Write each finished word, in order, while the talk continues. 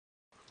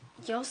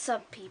Yo, what's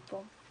up,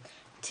 people?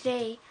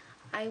 Today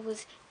I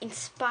was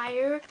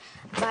inspired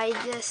by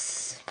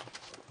this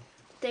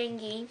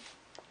thingy.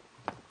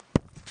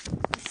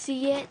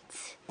 See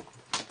it?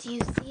 Do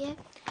you see it?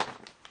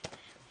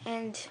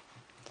 And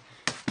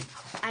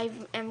I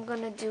am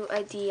gonna do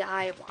a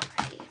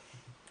DIY,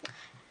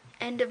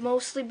 and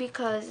mostly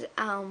because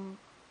I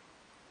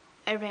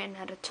ran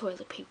out of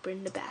toilet paper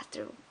in the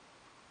bathroom.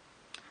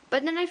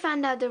 But then I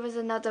found out there was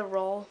another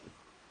roll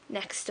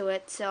next to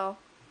it, so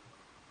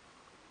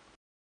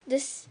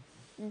this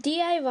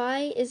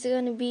DIY is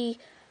going to be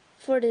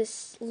for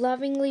this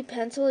Lovingly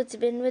pencil. It's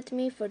been with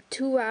me for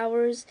 2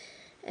 hours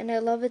and I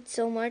love it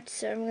so much,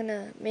 so I'm going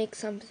to make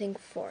something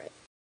for it.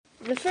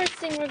 The first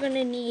thing we're going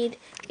to need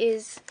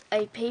is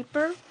a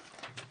paper.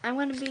 I'm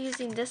going to be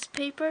using this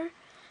paper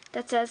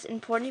that says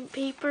important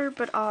paper,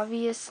 but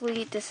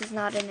obviously this is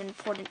not an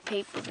important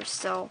paper,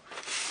 so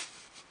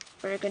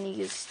we're going to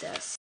use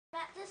this.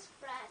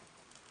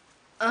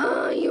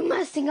 You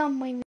messing up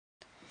my...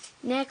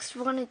 Next,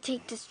 we're going to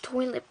take this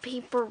toilet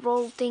paper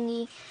roll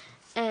thingy,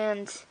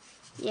 and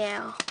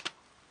yeah,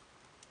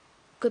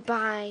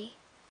 goodbye.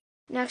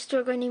 Next,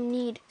 we're going to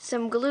need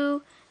some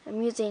glue.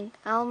 I'm using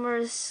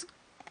Elmer's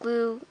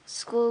glue,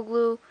 school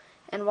glue,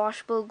 and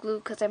washable glue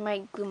because I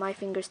might glue my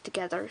fingers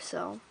together,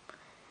 so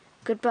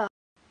goodbye.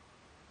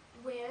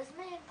 Where's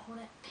my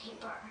important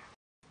paper?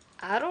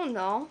 I don't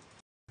know.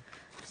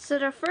 So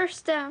the first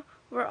step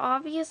we're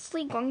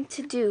obviously going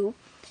to do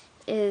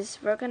is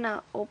we're going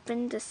to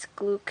open this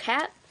glue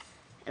cap,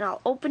 and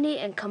I'll open it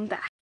and come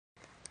back.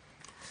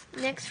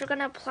 Next, we're going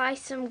to apply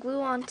some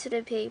glue onto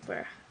the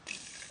paper.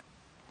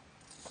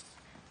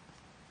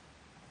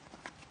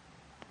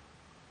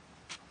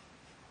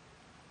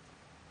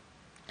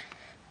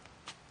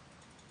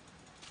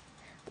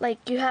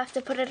 Like, you have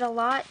to put it a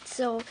lot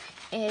so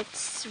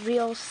it's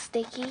real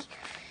sticky.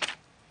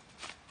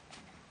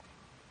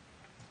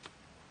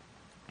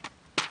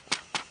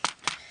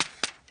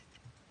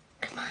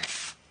 Come on.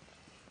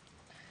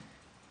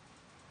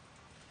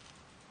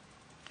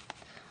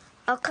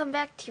 I'll come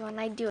back to you when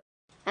I do it.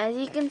 As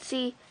you can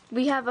see,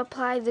 we have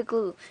applied the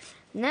glue.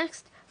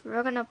 Next,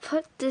 we're going to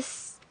put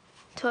this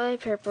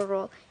toilet paper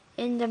roll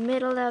in the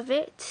middle of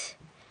it.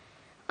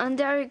 And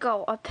there you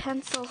go, a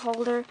pencil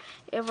holder.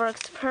 It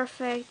works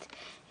perfect.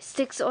 It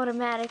sticks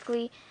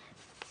automatically.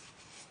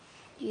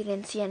 You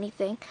didn't see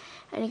anything.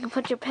 And you can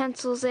put your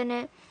pencils in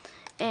it.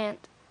 And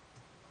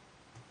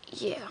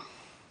yeah.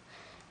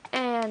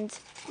 And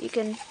you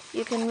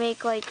can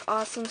make like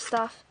awesome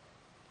stuff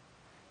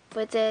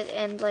with it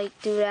and like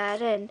do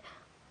that. And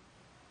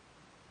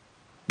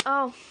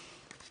oh,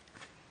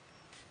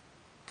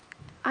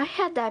 I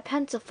had that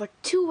pencil for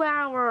 2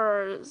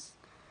 hours.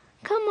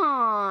 Come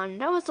on,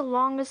 that was the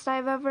longest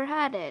I've ever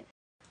had it.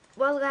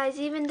 Well guys,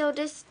 even though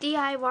this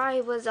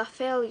DIY was a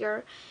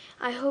failure,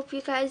 I hope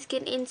you guys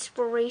get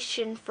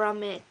inspiration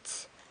from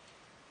it.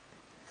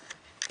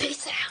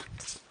 Peace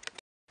out.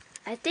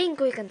 I think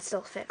we can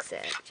still fix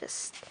it,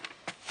 just...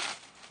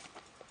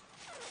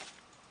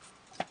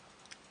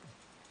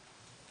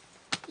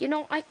 You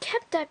know, I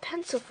kept that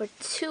pencil for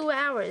 2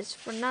 hours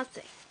for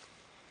nothing.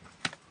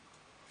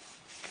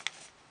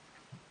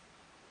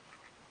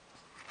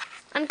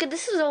 Anka,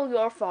 this is all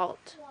your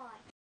fault. Why?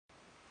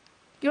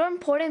 Your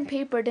important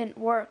paper didn't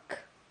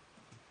work.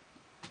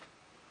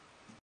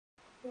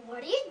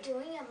 What are you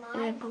doing in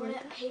my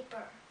important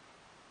paper?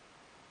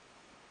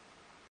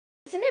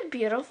 Isn't it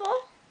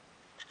beautiful?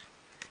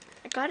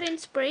 I got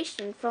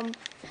inspiration from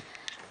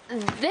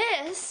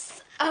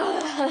this.